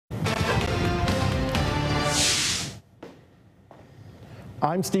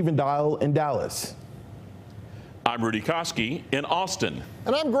I'm Stephen Dial in Dallas. I'm Rudy Koski in Austin.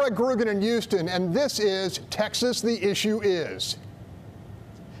 And I'm Greg Krugen in Houston, and this is Texas, the Issue Is.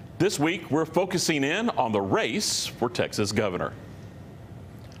 This week, we're focusing in on the race for Texas governor.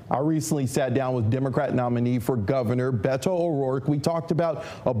 I recently sat down with Democrat nominee for governor Beto O'Rourke. We talked about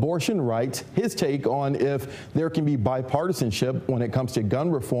abortion rights, his take on if there can be bipartisanship when it comes to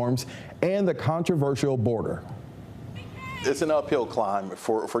gun reforms, and the controversial border. It's an uphill climb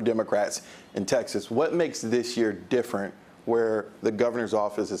for Democrats in Texas. What makes this year different where the governor's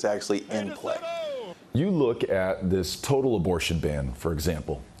office is actually in play? You look at this total abortion ban, for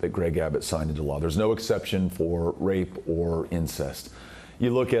example, that Greg Abbott signed into law. There's no exception for rape or incest.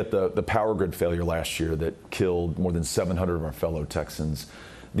 You look at the power grid failure last year that killed more than 700 of our fellow Texans.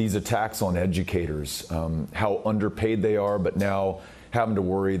 These attacks on educators, how underpaid they are, but now having to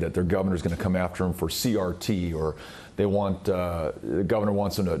worry that their governor's going to come after them for CRT, or the governor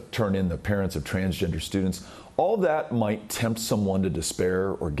wants them to turn in the parents of transgender students. All that might tempt someone to despair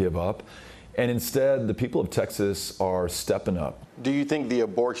or give up. And instead, the people of Texas are stepping up. Do you think the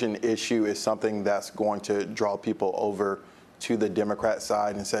abortion issue is something that's going to draw people over to the Democrat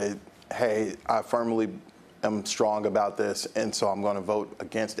side and say, hey, I firmly am strong about this, and so I'm going to vote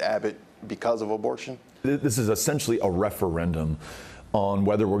against Abbott because of abortion? This is essentially a referendum on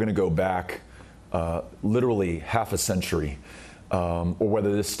whether we're going to go back literally half a century or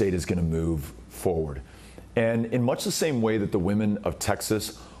whether this state is going to move forward. And in much the same way that the women of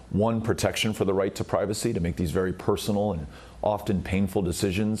Texas won protection for the right to privacy to make these very personal and often painful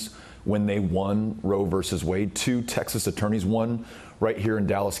decisions when they won Roe versus Wade, 2 Texas attorneys, one right here in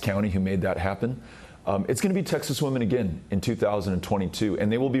Dallas County who made that happen. It's going to be Texas women again in 2022, and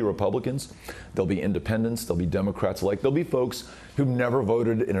they will be Republicans, they'll be independents, they'll be Democrats alike, they'll be folks who've never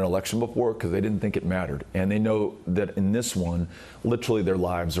voted in an election before because they didn't think it mattered, and they know that in this one, literally their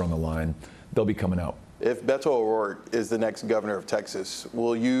lives are on the line. They'll be coming out. If Beto O'Rourke is the next governor of Texas,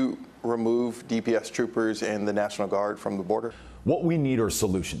 will you remove DPS troopers and the National Guard from the border? What we need are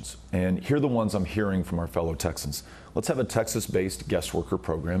solutions, and here are the ones I'm hearing from our fellow Texans. Let's have a Texas-based guest worker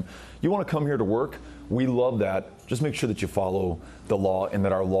program. You want to come here to work? We love that. Just make sure that you follow the law and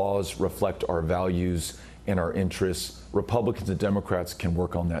that our laws reflect our values and our interests. Republicans and Democrats can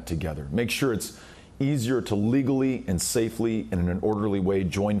work on that together. Make sure it's easier to legally and safely and in an orderly way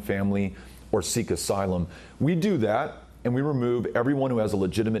join family or seek asylum. We do that, and we remove everyone who has a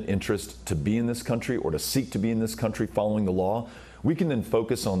legitimate interest to be in this country or to seek to be in this country following the law. We can then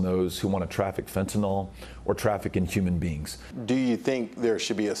focus on those who want to traffic fentanyl or traffic in human beings. Do you think there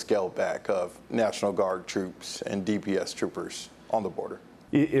should be a scale back of National Guard troops and DPS troopers on the border?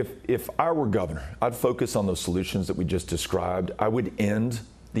 If I were governor, I'd focus on those solutions that we just described. I would end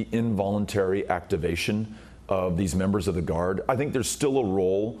the involuntary activation of these members of the Guard. I think there's still a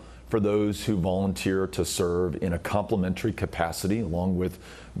role for those who volunteer to serve in a complementary capacity, along with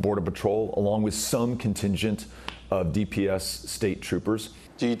Border Patrol, along with some contingent of DPS state troopers.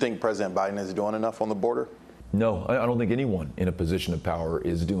 Do you think President Biden is doing enough on the border? No, I don't think anyone in a position of power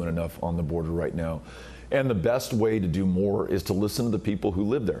is doing enough on the border right now. And the best way to do more is to listen to the people who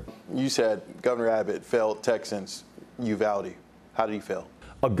live there. You said Governor Abbott failed Texans, Uvalde. How did he fail?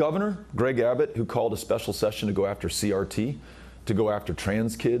 A governor, Greg Abbott, who called a special session to go after CRT, to go after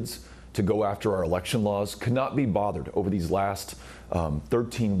trans kids, to go after our election laws, could not be bothered over these last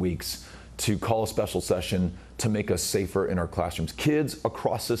 13 weeks to call a special session to make us safer in our classrooms. Kids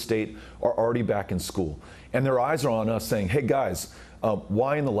across the state are already back in school, and their eyes are on us saying, hey guys,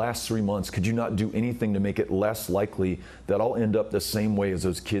 why in the last 3 months could you not do anything to make it less likely that I'll end up the same way as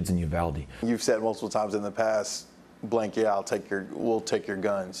those kids in Uvalde? You've said multiple times in the past, blank, yeah, we'll take your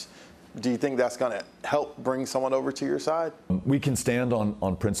guns. Do you think that's going to help bring someone over to your side? We can stand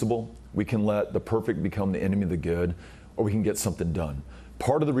on principle. We can let the perfect become the enemy of the good, or we can get something done.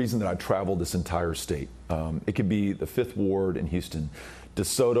 Part of the reason that I traveled this entire state, it could be the 5th Ward in Houston,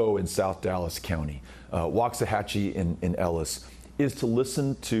 DeSoto in South Dallas County, Waxahachie in Ellis, is to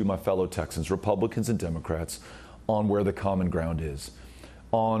listen to my fellow Texans, Republicans and Democrats, on where the common ground is,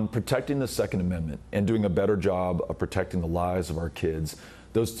 on protecting the Second Amendment and doing a better job of protecting the lives of our kids.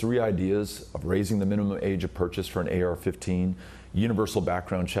 Those 3 ideas of raising the minimum age of purchase for an AR-15, universal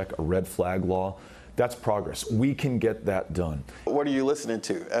background check, a red flag law, that's progress. We can get that done. What are you listening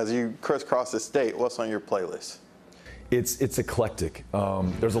to as you crisscross the state? What's on your playlist? It's eclectic.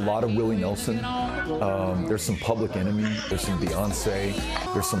 There's a lot of Willie Nelson. There's some Public Enemy. There's some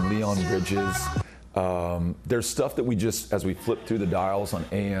Beyonce. There's some Leon Bridges. There's stuff that we just, as we flip through the dials on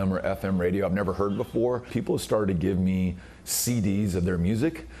AM or FM radio, I've never heard before. People have started to give me CDs of their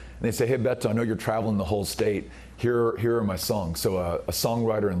music. And they say, hey, Beto, I know you're traveling the whole state. Here are my songs. So a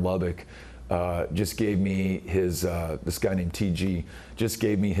songwriter in Lubbock just gave me his, this guy named TG, just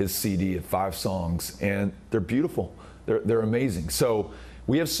gave me his CD of 5 songs, and they're beautiful. They're amazing. So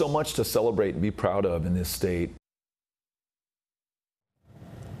we have so much to celebrate and be proud of in this state.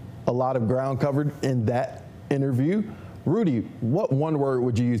 A lot of ground covered in that interview. Rudy, what one word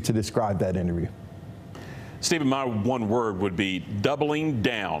would you use to describe that interview? Stephen, my one word would be doubling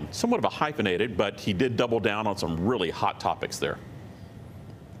down. Somewhat of a hyphenated, but he did double down on some really hot topics there.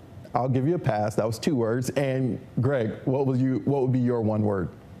 I'll give you a pass. That was 2 words. And Greg, what would be your one word?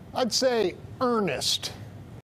 I'd say earnest.